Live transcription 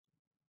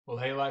Well,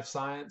 hey, Life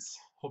Science.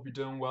 Hope you're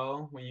doing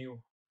well when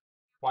you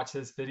watch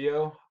this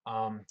video.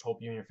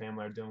 Hope you and your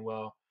family are doing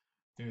well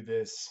through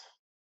this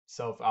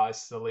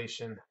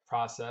self-isolation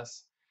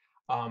process.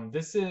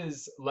 This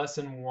is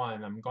lesson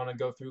one. I'm going to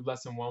go through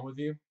lesson one with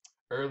you.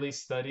 Early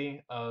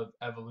study of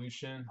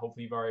evolution.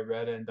 Hopefully, you've already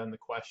read it and done the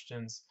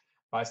questions.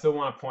 But I still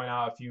want to point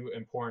out a few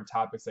important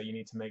topics that you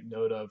need to make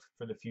note of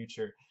for the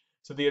future.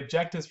 So, the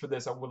objectives for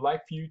this, I would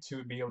like for you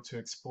to be able to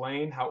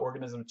explain how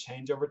organisms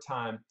change over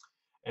time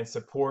and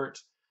support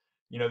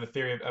the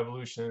theory of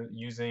evolution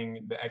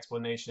using the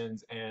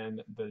explanations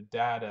and the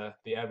data,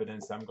 the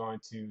evidence that I'm going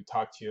to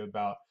talk to you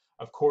about.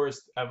 Of course,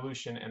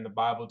 evolution and the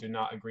Bible do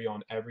not agree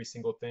on every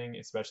single thing,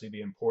 especially the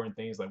important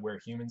things like where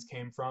humans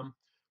came from.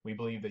 We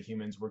believe that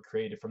humans were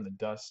created from the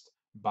dust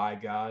by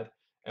God.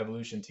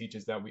 Evolution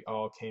teaches that we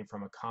all came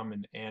from a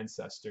common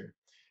ancestor.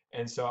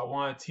 And so I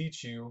want to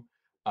teach you,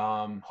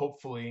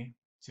 hopefully,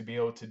 to be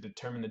able to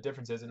determine the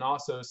differences and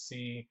also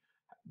see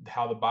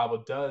how the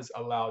Bible does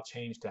allow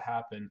change to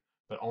happen,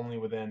 but only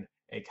within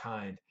a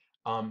kind.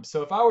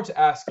 So if I were to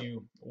ask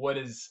you, what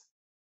is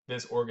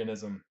this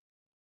organism?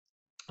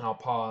 I'll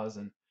pause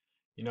and,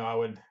 I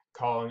would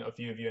call a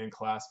few of you in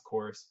class, of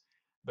course,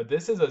 but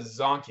this is a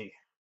zonkey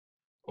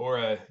or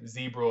a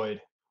zebroid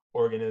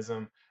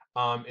organism.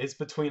 It's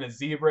between a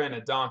zebra and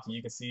a donkey.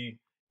 You can see,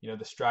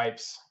 the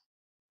stripes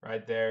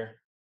right there.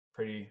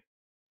 Pretty,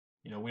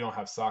 we don't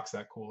have socks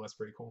that cool. That's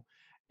pretty cool.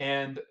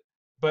 And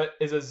but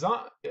is a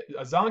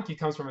zonkey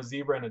comes from a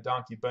zebra and a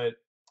donkey, but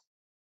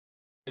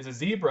is a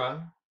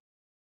zebra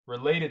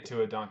related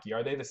to a donkey?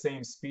 Are they the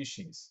same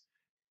species?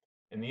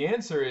 And the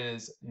answer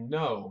is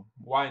no.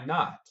 Why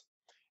not?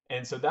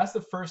 And so that's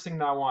the first thing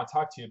that I want to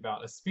talk to you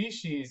about. A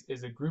species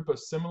is a group of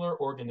similar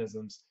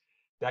organisms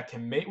that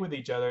can mate with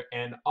each other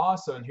and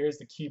also, and here's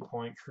the key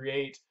point,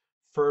 create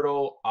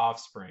fertile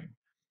offspring.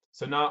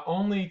 So not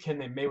only can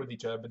they mate with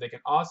each other, but they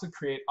can also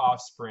create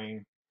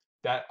offspring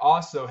that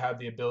also have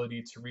the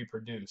ability to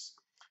reproduce.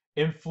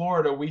 In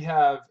Florida, we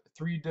have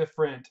three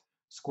different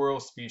squirrel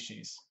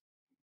species.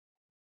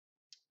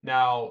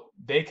 Now,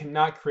 they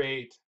cannot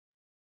create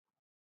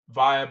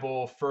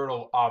viable,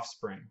 fertile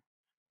offspring.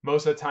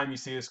 Most of the time, you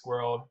see a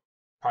squirrel,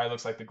 probably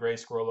looks like the gray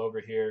squirrel over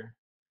here.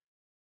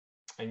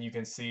 And you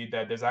can see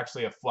that there's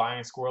actually a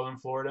flying squirrel in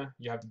Florida.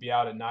 You have to be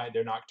out at night,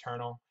 they're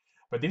nocturnal.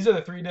 But these are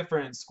the three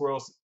different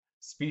squirrel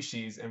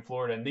species in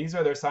Florida, and these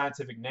are their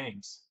scientific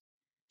names.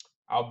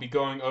 I'll be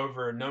going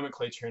over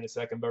nomenclature in a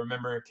second, but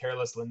remember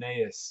Carolus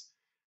linnaeus,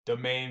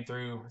 domain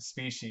through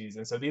species.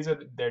 And so these are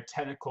their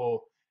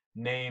technical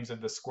names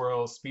of the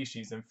squirrel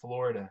species in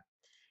Florida.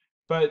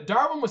 But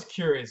Darwin was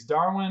curious.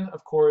 Darwin,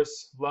 of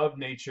course, loved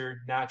nature,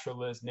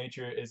 naturalist.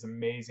 Nature is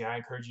amazing. I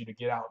encourage you to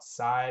get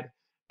outside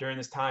during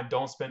this time.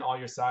 Don't spend all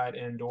your side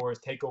indoors.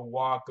 Take a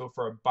walk, go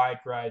for a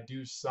bike ride,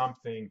 do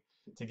something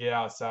to get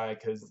outside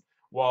because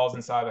walls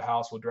inside the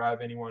house will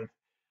drive anyone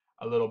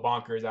a little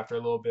bonkers after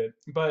a little bit.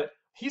 But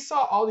he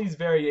saw all these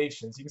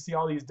variations. You can see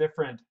all these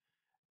different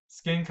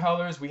skin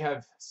colors. We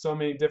have so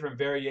many different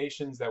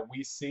variations that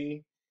we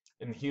see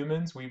in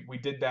humans. We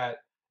did that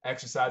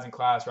exercise in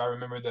class where I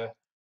remember the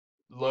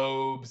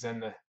lobes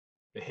and the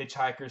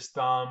hitchhiker's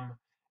thumb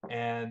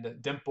and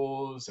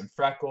dimples and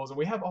freckles. And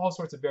we have all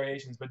sorts of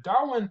variations. But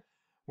Darwin,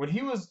 when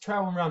he was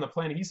traveling around the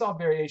planet, he saw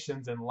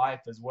variations in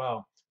life as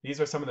well. These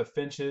are some of the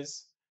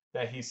finches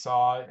that he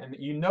saw. And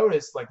you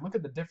notice, like, look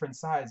at the different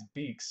size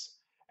beaks.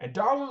 And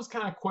Darwin was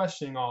kind of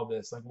questioning all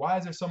this. Like, why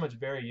is there so much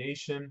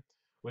variation?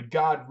 Would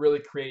God really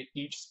create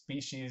each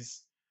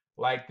species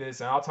like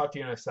this? And I'll talk to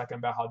you in a second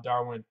about how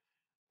Darwin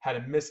had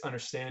a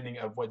misunderstanding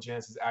of what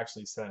Genesis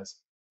actually says.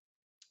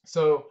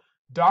 So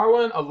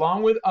Darwin,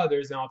 along with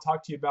others, and I'll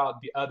talk to you about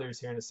the others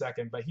here in a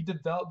second, but he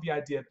developed the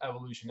idea of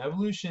evolution.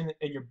 Evolution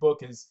in your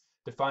book is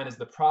defined as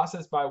the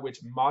process by which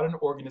modern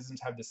organisms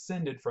have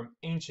descended from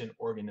ancient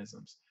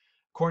organisms.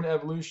 According to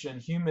evolution,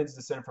 humans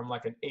descend from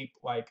like an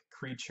ape-like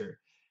creature.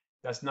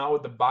 That's not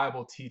what the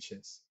Bible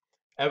teaches.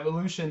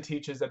 Evolution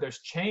teaches that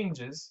there's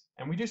changes,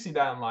 and we do see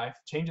that in life.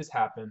 Changes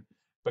happen,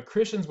 but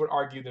Christians would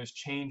argue there's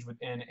change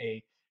within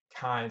a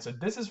kind. So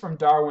this is from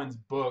Darwin's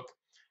book.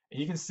 And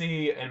you can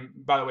see, and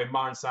by the way,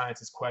 modern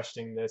science is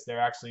questioning this. They're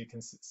actually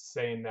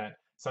saying that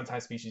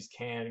sometimes species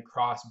can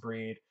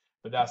crossbreed,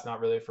 but that's not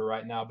really for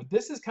right now. But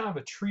this is kind of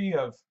a tree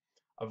of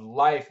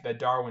life that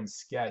Darwin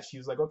sketched. He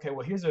was like, okay,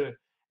 well, here's an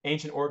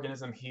ancient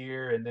organism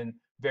here, and then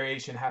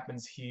variation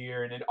happens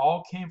here, and it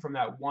all came from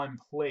that one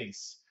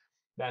place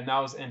that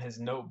now is in his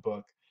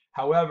notebook.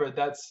 However,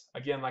 that's,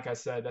 again, like I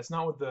said, that's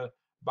not what the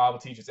Bible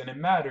teaches. And it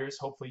matters.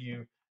 Hopefully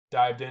you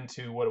dived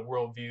into what a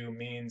worldview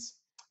means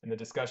in the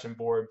discussion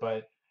board,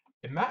 but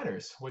it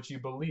matters what you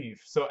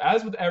believe. So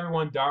as with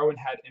everyone, Darwin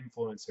had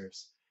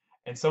influencers.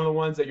 And some of the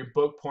ones that your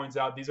book points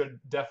out, these are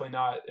definitely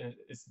not,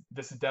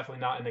 this is definitely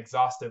not an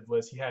exhaustive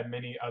list. He had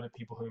many other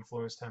people who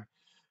influenced him.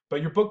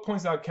 But your book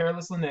points out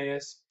Carolus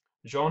Linnaeus,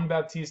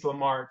 Jean-Baptiste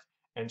Lamarck,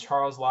 and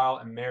Charles Lyell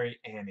and Mary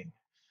Anning.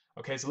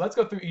 Okay, so let's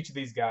go through each of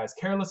these guys.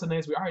 Carolus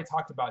Linnaeus, we already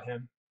talked about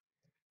him.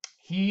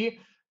 He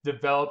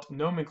developed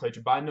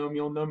nomenclature,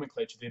 binomial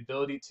nomenclature, the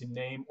ability to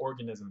name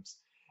organisms.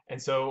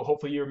 And so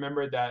hopefully you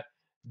remember that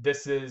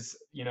this is,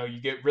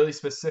 you get really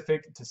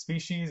specific to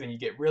species and you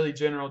get really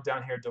general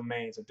down here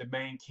domains. So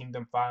domain,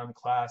 kingdom, phylum,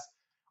 class,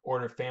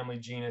 order, family,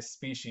 genus,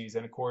 species.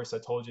 And of course, I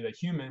told you that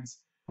humans,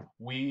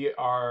 we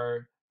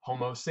are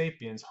Homo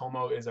sapiens.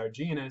 Homo is our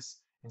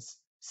genus, and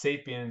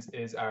sapiens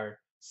is our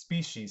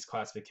species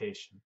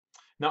classification.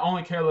 Not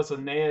only Carolus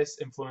Linnaeus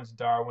influenced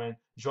Darwin,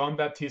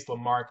 Jean-Baptiste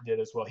Lamarck did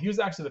as well. He was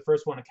actually the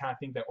first one to kind of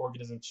think that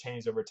organisms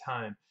change over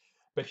time.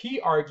 But he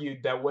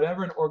argued that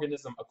whatever an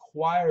organism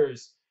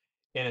acquires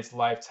in its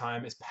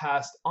lifetime is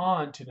passed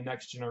on to the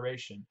next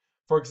generation.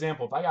 For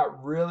example, if I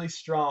got really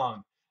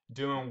strong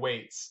doing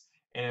weights,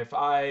 and if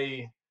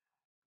I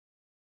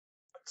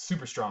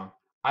super strong,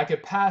 I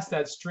could pass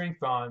that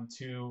strength on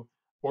to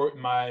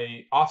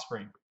my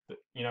offspring.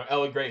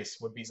 Ella Grace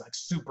would be like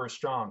super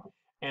strong.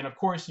 And of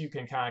course, you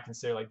can kind of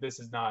consider like this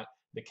is not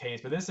the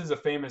case, but this is a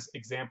famous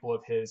example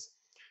of his.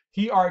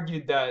 He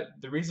argued that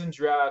the reason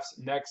giraffes'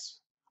 necks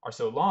are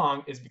so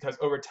long is because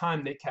over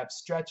time they kept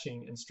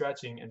stretching and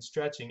stretching and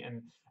stretching,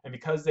 and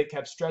because they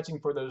kept stretching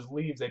for those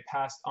leaves, they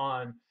passed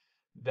on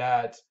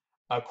that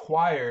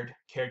acquired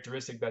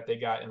characteristic that they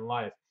got in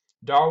life.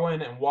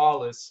 Darwin and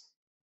Wallace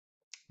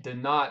did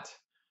not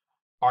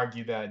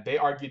argue that. They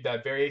argued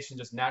that variation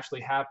just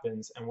naturally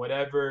happens, and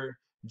whatever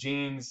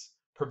genes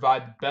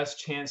provide the best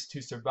chance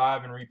to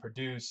survive and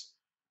reproduce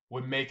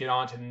would make it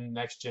on to the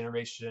next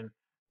generation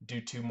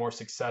due to more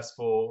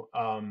successful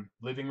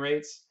living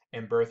rates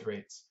and birth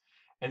rates.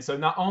 And so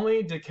not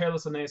only did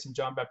Carolus Linnaeus and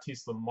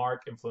Jean-Baptiste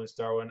Lamarck influence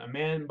Darwin, a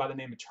man by the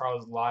name of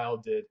Charles Lyell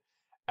did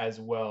as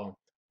well.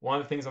 One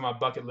of the things on my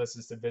bucket list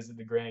is to visit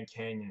the Grand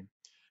Canyon.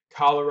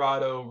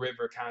 Colorado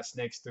River kind of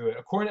snakes through it.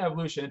 According to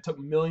evolution, it took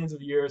millions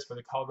of years for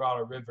the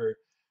Colorado River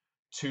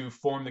to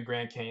form the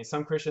Grand Canyon.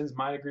 Some Christians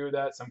might agree with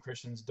that, some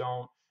Christians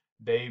don't.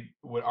 They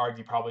would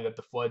argue probably that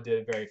the flood did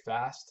it very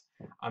fast.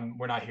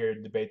 We're not here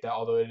to debate that,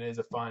 although it is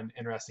a fun,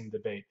 interesting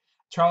debate.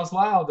 Charles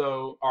Lyell,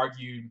 though,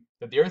 argued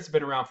that the Earth's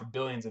been around for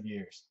billions of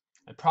years,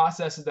 and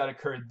processes that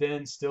occurred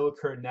then still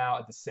occur now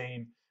at the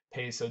same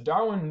pace. So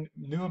Darwin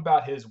knew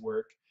about his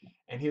work,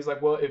 and he was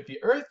like, well, if the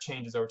Earth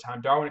changes over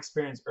time, Darwin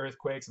experienced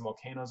earthquakes and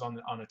volcanoes on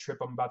a trip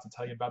I'm about to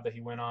tell you about that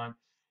he went on.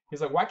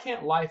 He's like, why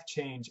can't life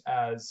change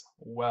as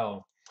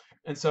well?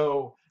 And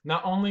so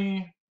not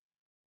only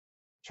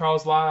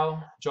Charles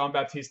Lyell,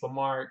 Jean-Baptiste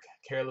Lamarck,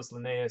 Carolus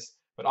Linnaeus,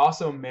 but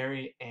also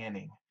Mary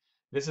Anning.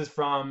 This is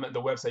from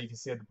the website you can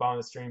see at the bottom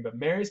of the screen, but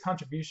Mary's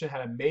contribution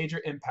had a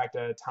major impact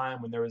at a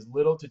time when there was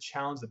little to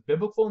challenge the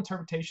biblical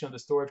interpretation of the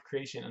story of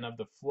creation and of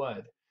the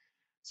flood.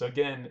 So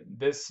again,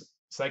 this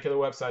secular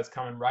website is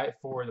coming right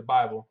for the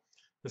Bible.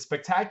 The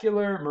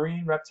spectacular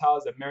marine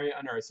reptiles that Mary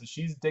unearthed, so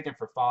she's digging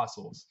for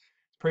fossils.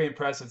 It's pretty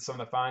impressive, some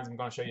of the finds. I'm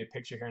going to show you a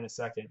picture here in a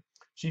second.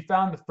 She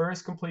found the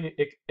first complete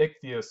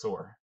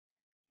ichthyosaur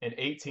in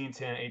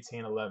 1810,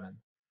 1811.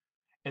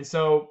 And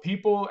so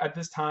people at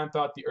this time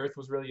thought the earth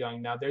was really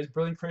young. Now there's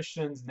brilliant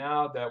Christians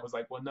now that was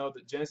like, well, no, the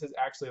Genesis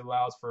actually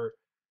allows for,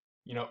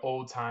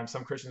 old times.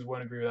 Some Christians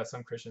wouldn't agree with that,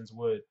 some Christians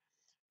would.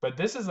 But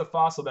this is a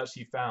fossil that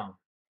she found.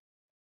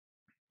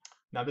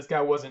 Now this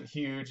guy wasn't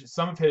huge.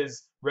 Some of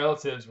his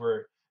relatives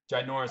were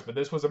ginormous, but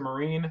this was a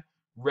marine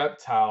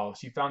reptile.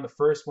 She found the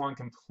first one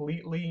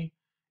completely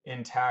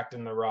intact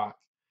in the rock.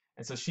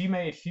 And so she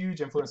made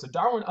huge influence. So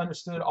Darwin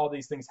understood all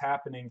these things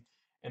happening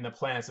in the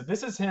planet. So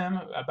this is him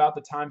about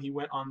the time he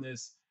went on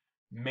this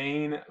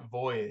main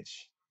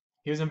voyage.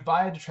 He was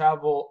invited to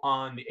travel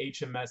on the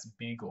HMS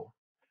Beagle,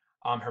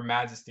 Her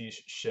Majesty's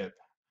ship.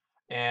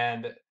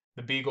 And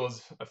the Beagle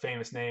is a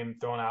famous name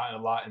thrown out a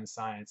lot in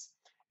science.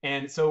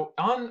 And so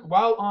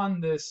while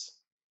on this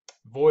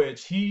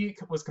voyage, he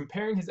was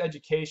comparing his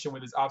education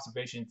with his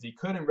observations. He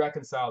couldn't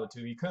reconcile the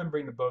two. He couldn't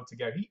bring the both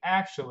together. He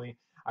actually,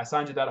 I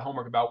signed you that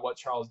homework about what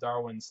Charles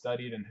Darwin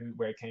studied and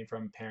where he came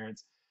from,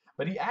 parents.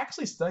 But he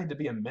actually studied to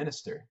be a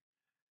minister.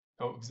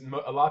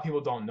 A lot of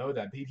people don't know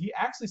that. But he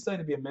actually studied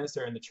to be a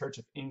minister in the Church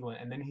of England,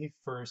 and then he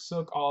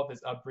forsook all of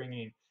his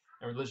upbringing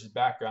and religious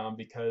background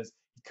because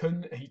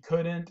he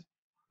couldn't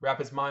wrap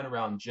his mind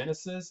around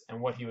Genesis and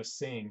what he was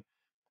seeing.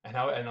 And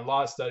a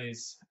lot of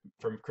studies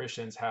from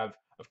Christians have,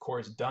 of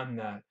course, done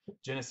that.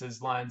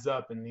 Genesis lines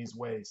up in these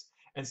ways.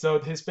 And so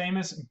his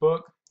famous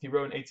book he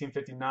wrote in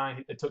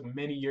 1859, it took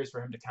many years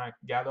for him to kind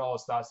of gather all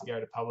his thoughts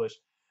together to publish.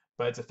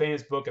 But it's a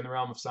famous book in the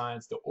realm of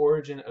science, The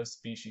Origin of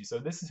Species. So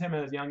this is him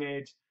at a young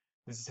age.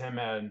 This is him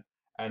at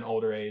an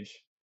older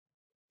age.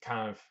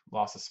 Kind of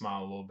lost a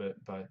smile a little bit,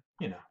 but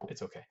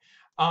it's okay.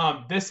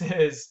 This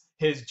is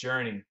his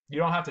journey. You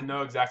don't have to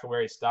know exactly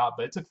where he stopped,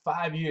 but it took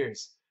 5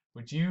 years.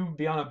 Would you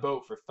be on a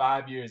boat for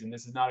 5 years? And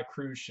this is not a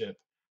cruise ship.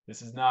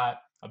 This is not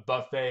a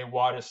buffet,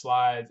 water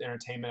slides,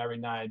 entertainment every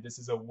night. This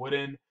is a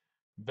wooden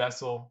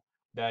vessel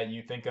that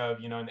you think of,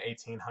 in the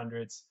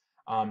 1800s.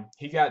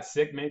 He got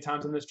sick many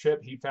times on this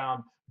trip. He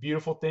found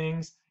beautiful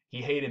things.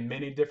 He hated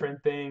many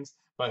different things.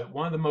 But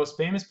one of the most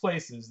famous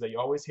places that you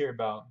always hear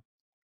about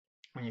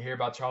when you hear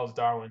about Charles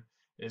Darwin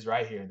is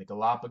right here, the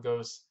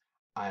Galapagos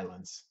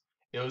Islands.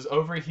 It was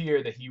over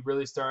here that he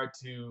really started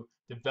to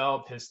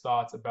develop his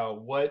thoughts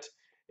about what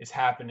is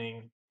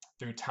happening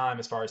through time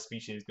as far as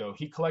species go.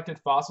 He collected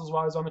fossils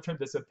while he was on the trip.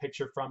 This is a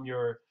picture from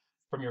your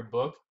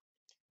book.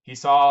 He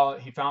found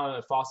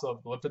a fossil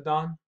of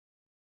Glyptodon,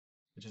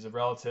 which is a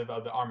relative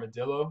of the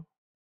armadillo.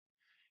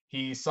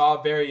 He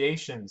saw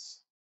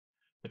variations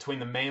between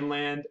the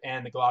mainland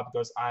and the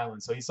Galapagos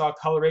Islands. So he saw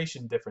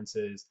coloration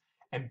differences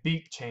and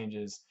beak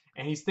changes.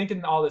 And he's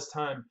thinking all this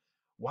time,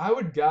 why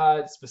would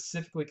God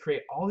specifically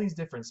create all these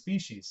different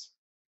species?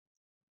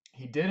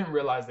 He didn't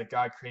realize that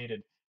God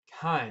created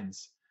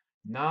kinds,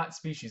 not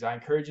species. I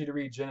encourage you to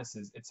read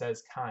Genesis. It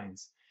says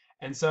kinds.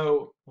 And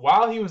so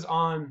while he was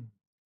on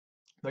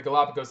the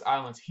Galapagos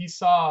Islands, he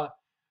saw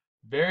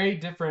very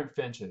different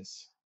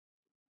finches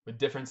with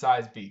different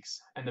sized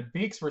beaks. And the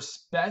beaks were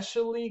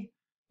specially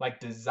like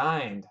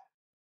designed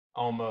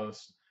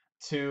almost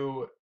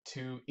to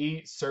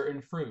eat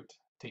certain fruit,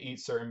 to eat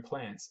certain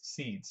plants,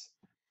 seeds.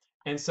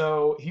 And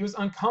so he was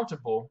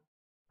uncomfortable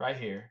right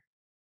here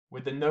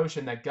with the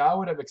notion that God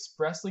would have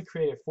expressly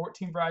created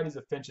 14 varieties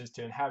of finches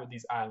to inhabit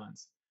these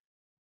islands,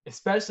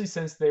 especially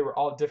since they were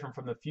all different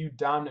from the few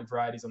dominant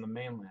varieties on the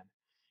mainland.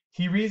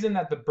 He reasoned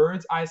that the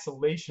birds'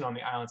 isolation on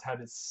the islands had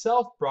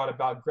itself brought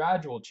about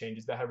gradual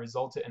changes that had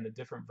resulted in the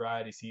different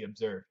varieties he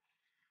observed.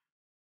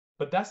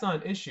 But that's not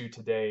an issue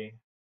today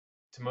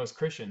to most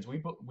Christians.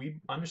 We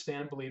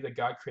understand and believe that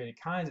God created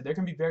kinds, and there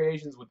can be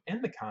variations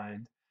within the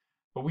kind,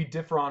 but we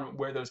differ on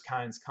where those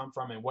kinds come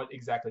from and what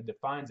exactly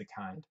defines a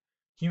kind.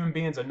 Human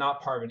beings are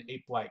not part of an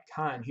ape-like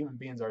kind. Human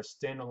beings are a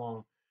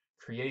standalone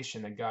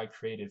creation that God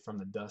created from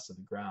the dust of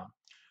the ground.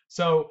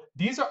 So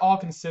these are all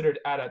considered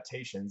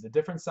adaptations. The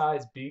different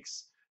size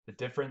beaks, the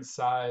different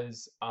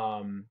size,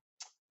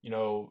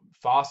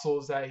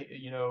 fossils that,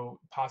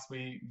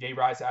 possibly gave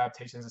rise to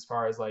adaptations as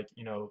far as like,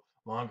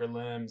 longer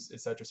limbs,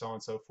 etc., so on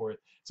and so forth.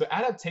 So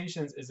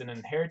adaptations is an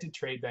inherited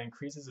trait that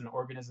increases an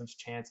organism's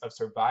chance of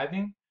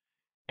surviving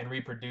and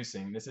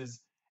reproducing. This is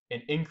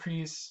an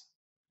increase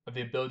of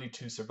the ability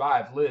to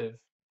survive, live,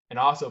 and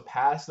also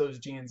pass those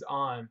genes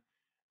on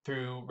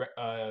through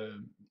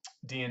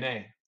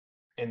DNA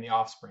in the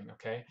offspring,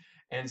 okay?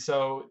 And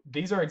so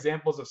these are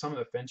examples of some of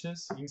the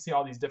finches. You can see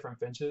all these different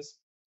finches.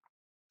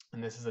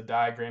 And this is a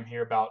diagram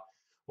here about,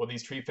 well,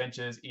 these tree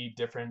finches eat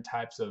different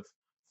types of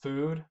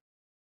food,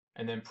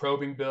 and then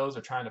probing bills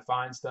are trying to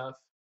find stuff.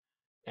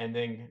 And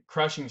then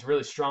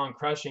really strong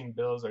crushing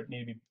bills need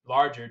to be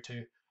larger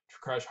to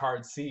crush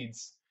hard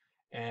seeds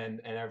and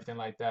everything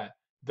like that.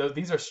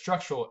 These are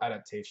structural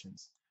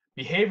adaptations.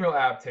 Behavioral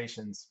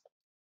adaptations,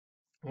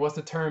 what's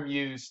the term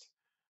used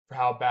for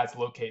how bats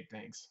locate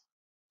things?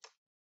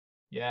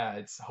 Yeah,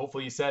 it's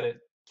hopefully you said it.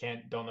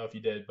 Don't know if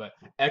you did, but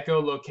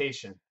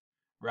echolocation,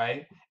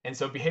 right? And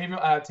so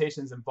behavioral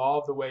adaptations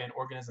involve the way an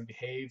organism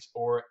behaves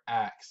or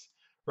acts.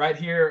 Right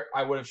here,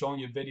 I would have shown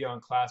you a video in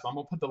class, but I'm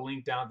gonna put the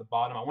link down at the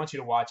bottom. I want you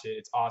to watch it.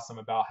 It's awesome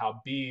about how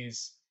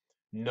bees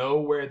know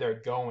where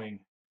they're going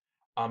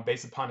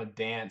based upon a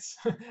dance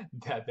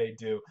that they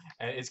do,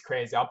 and it's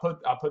crazy. I'll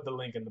put the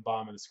link in the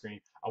bottom of the screen.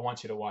 I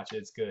want you to watch it.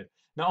 It's good.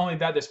 Not only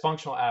that, there's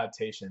functional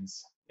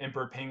adaptations.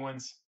 Emperor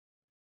penguins.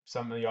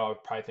 Some of y'all are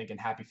probably thinking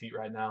happy feet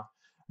right now,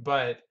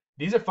 but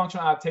these are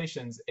functional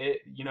adaptations.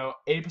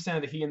 80%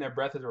 of the heat in their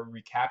breath is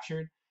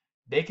recaptured.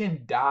 They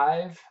can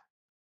dive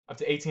up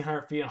to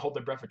 1,800 feet and hold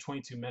their breath for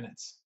 22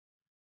 minutes.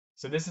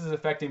 So this is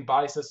affecting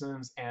body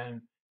systems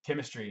and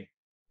chemistry.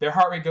 Their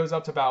heart rate goes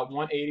up to about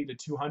 180 to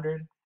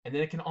 200, and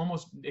then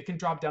it can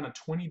drop down to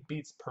 20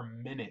 beats per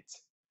minute.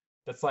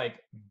 That's like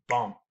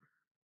bump.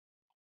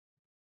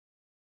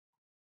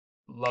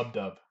 Lub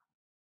dub.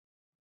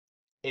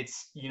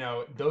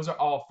 Those are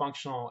all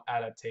functional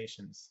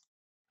adaptations.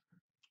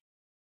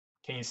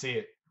 Can you see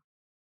it?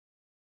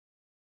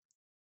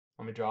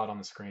 Let me draw it on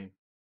the screen.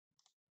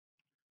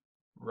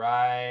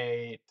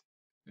 Right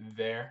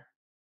there.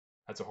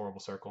 That's a horrible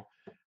circle.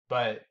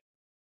 But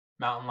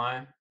mountain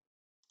lion.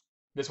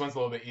 This one's a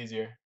little bit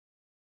easier.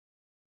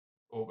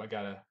 Oh, I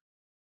gotta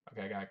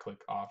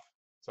click off.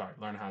 Sorry,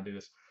 learn how to do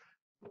this.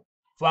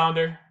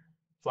 Flounder.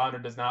 Flounder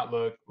does not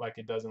look like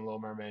it does in Little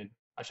Mermaid.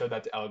 I showed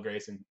that to Ella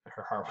Grace, and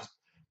her heart was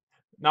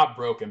not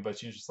broken, but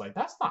she was just like,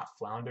 "That's not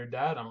flounder,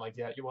 Dad." I'm like,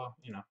 "Yeah,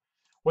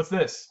 what's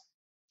this?"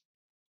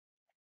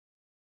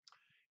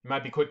 You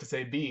might be quick to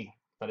say bee,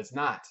 but it's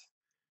not.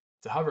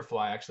 It's a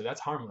hoverfly, actually. That's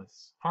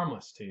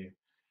harmless to you.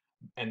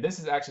 And this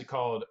is actually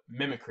called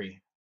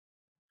mimicry.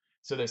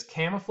 So there's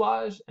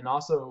camouflage and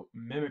also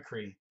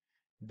mimicry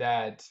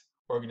that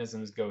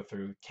organisms go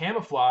through.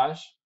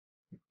 Camouflage,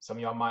 some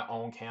of y'all might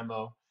own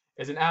camo,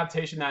 is an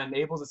adaptation that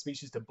enables a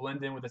species to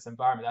blend in with its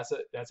environment.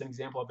 That's an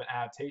example of an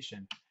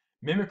adaptation.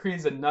 Mimicry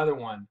is another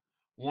one.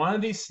 One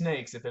of these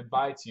snakes, if it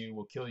bites you,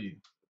 will kill you.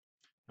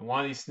 And one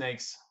of these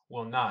snakes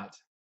will not.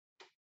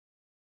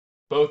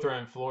 Both are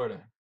in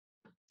Florida.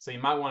 So you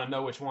might want to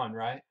know which one,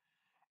 right?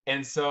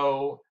 And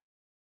so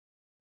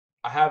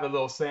I have a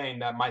little saying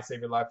that might save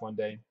your life one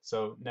day.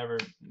 So never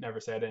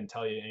say I didn't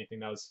tell you anything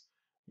that was,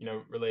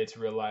 related to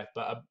real life.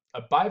 But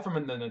a bite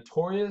from the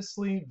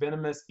notoriously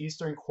venomous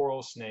eastern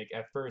coral snake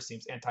at first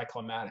seems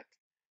anticlimactic.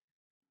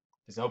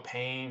 There's no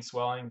pain,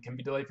 swelling, can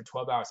be delayed for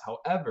 12 hours.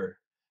 However,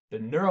 The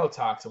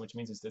neurotoxin, which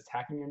means it's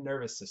attacking your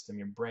nervous system,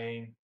 your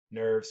brain,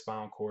 nerve,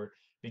 spinal cord,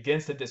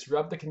 begins to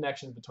disrupt the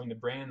connections between the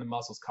brain and the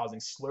muscles, causing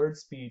slurred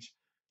speech,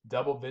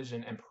 double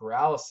vision, and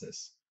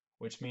paralysis,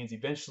 which means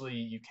eventually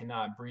you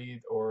cannot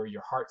breathe or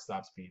your heart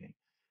stops beating.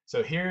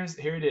 So here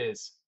it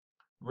is.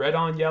 Red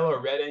on yellow,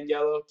 or red and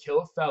yellow,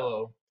 kill a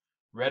fellow.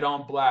 Red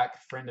on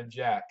black, friend of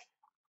Jack.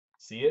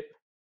 See it?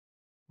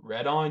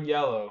 Red on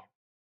yellow,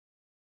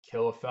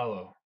 kill a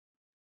fellow.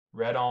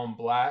 Red on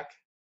black,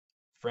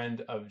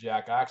 friend of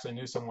Jack. I actually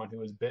knew someone who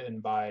was bitten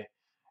by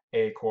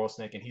a coral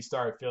snake and he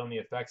started feeling the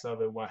effects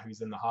of it while he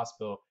was in the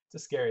hospital.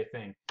 It's a scary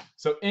thing.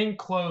 So in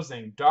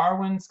closing,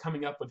 Darwin's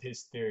coming up with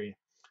his theory.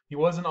 He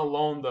wasn't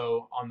alone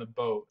though on the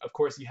boat. Of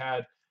course, he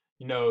had,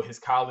 his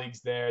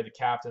colleagues there, the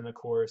captain, of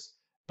course,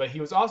 but he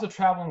was also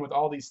traveling with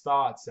all these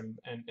thoughts and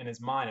in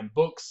his mind and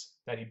books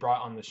that he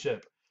brought on the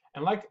ship.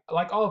 And like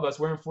all of us,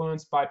 we're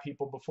influenced by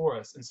people before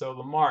us. And so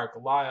Lamarck,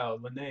 Lyell,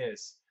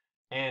 Linnaeus,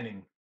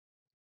 Anning,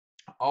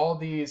 all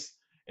these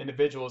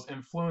individuals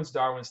influenced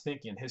Darwin's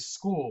thinking. His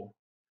school,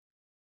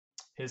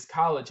 his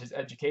college, his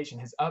education,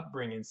 his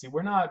upbringing. See,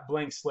 we're not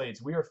blank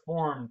slates. We are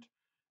formed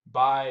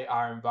by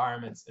our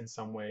environments in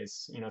some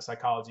ways.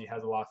 Psychology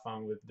has a lot of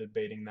fun with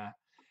debating that.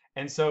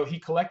 And so he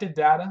collected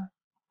data,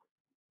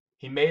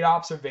 he made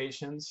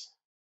observations,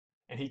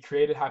 and he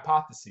created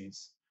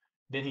hypotheses.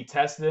 Then he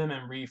tested them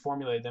and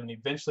reformulated them, and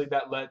eventually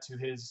that led to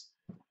his,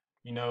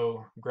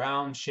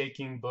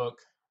 ground-shaking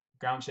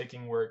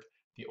work,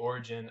 The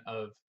Origin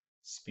of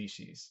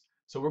Species.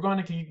 So we're going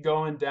to keep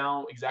going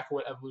down exactly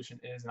what evolution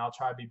is, and I'll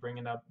try to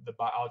bring up the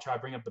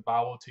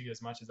Bible to you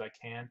as much as I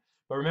can.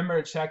 But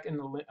remember to check in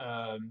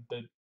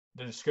the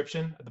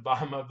description at the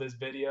bottom of this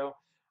video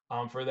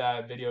for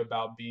that video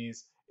about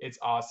bees. It's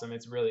awesome.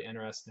 It's really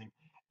interesting.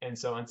 And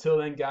so until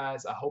then,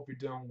 guys, I hope you're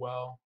doing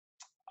well.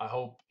 I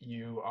hope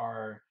you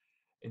are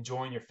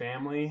enjoying your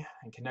family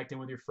and connecting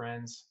with your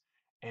friends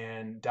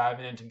and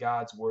diving into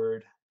God's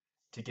Word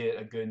to get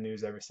a good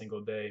news every single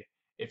day.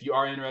 If you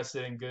are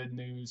interested in good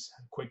news,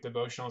 quick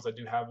devotionals, I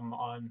do have them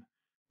on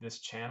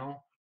this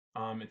channel.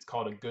 It's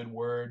called A Good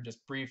Word,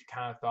 just brief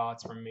kind of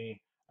thoughts from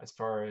me as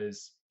far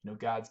as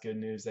God's good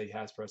news that He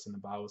has for us in the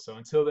Bible. So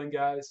until then,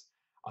 guys,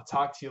 I'll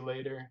talk to you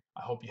later.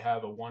 I hope you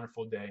have a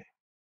wonderful day.